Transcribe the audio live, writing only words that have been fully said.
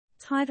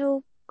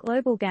Title: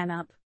 Global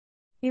Gan-Up.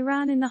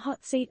 Iran in the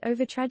hot seat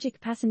over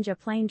tragic passenger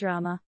plane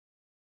drama.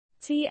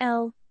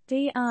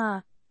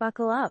 TLDR,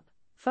 buckle up,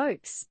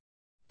 folks.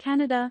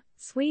 Canada,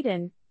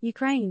 Sweden,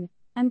 Ukraine,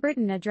 and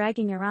Britain are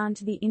dragging Iran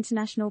to the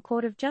International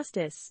Court of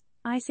Justice,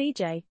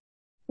 ICJ.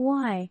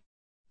 Why?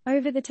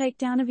 Over the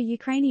takedown of a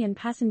Ukrainian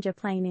passenger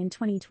plane in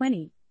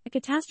 2020, a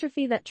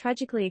catastrophe that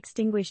tragically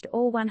extinguished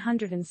all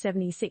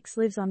 176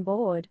 lives on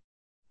board.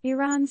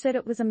 Iran said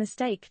it was a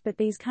mistake, but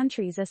these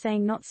countries are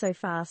saying not so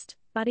fast,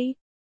 buddy.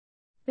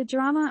 The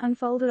drama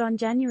unfolded on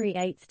January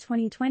 8,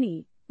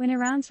 2020, when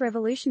Iran's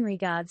Revolutionary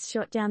Guards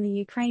shot down the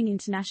Ukraine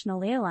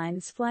International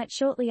Airlines flight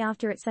shortly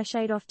after it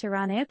sashayed off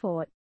Tehran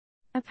airport.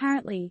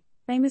 Apparently,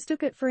 they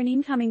mistook it for an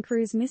incoming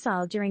cruise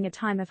missile during a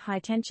time of high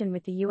tension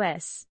with the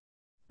US.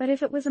 But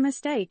if it was a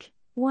mistake,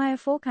 why are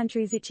 4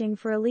 countries itching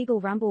for a legal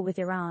rumble with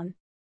Iran?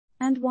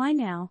 And why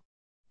now?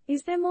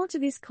 Is there more to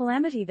this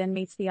calamity than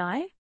meets the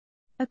eye?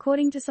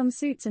 According to some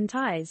suits and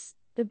ties,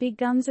 the big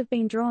guns have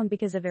been drawn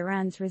because of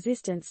Iran's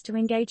resistance to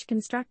engage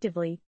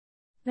constructively.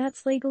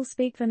 That's legal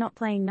speak for not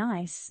playing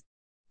nice.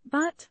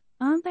 But,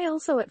 aren't they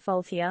also at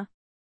fault here?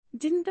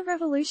 Didn't the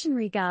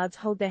Revolutionary Guards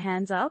hold their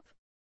hands up?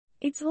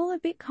 It's all a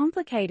bit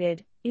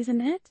complicated,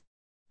 isn't it?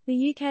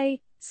 The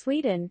UK,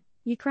 Sweden,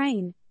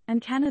 Ukraine,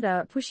 and Canada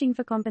are pushing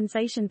for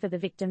compensation for the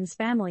victims'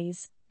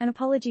 families, an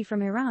apology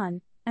from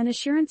Iran, and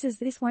assurances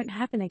this won't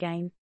happen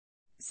again.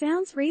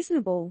 Sounds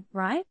reasonable,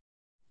 right?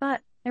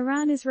 But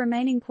Iran is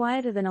remaining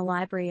quieter than a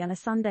library on a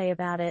Sunday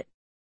about it.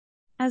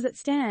 As it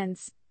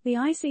stands, the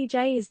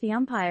ICJ is the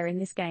umpire in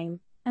this game,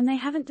 and they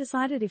haven't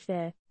decided if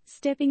they're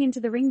stepping into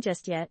the ring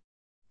just yet.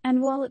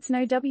 And while it's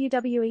no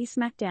WWE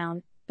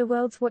SmackDown, the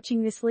world's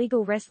watching this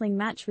legal wrestling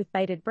match with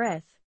bated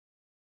breath.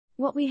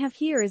 What we have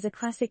here is a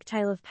classic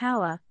tale of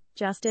power,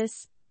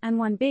 justice, and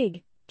one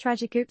big,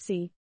 tragic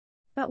oopsie.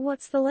 But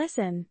what's the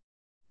lesson?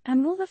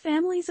 And will the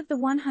families of the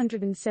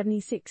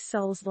 176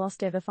 souls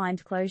lost ever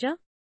find closure?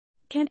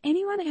 Can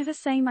anyone ever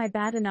say my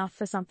bad enough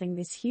for something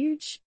this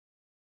huge?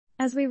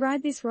 As we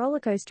ride this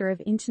rollercoaster of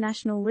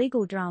international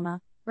legal drama,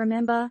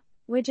 remember,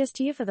 we're just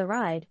here for the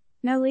ride,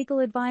 no legal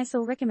advice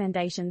or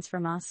recommendations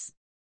from us.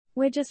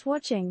 We're just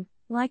watching,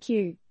 like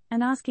you,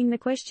 and asking the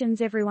questions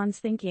everyone's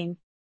thinking.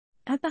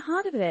 At the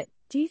heart of it,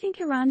 do you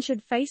think Iran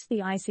should face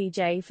the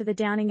ICJ for the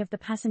downing of the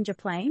passenger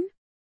plane?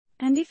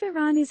 And if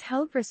Iran is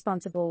held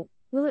responsible,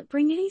 will it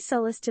bring any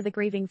solace to the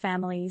grieving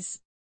families?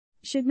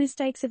 Should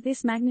mistakes of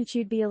this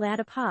magnitude be allowed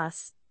to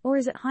pass, or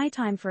is it high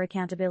time for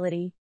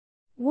accountability?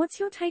 What's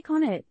your take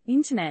on it,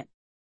 Internet?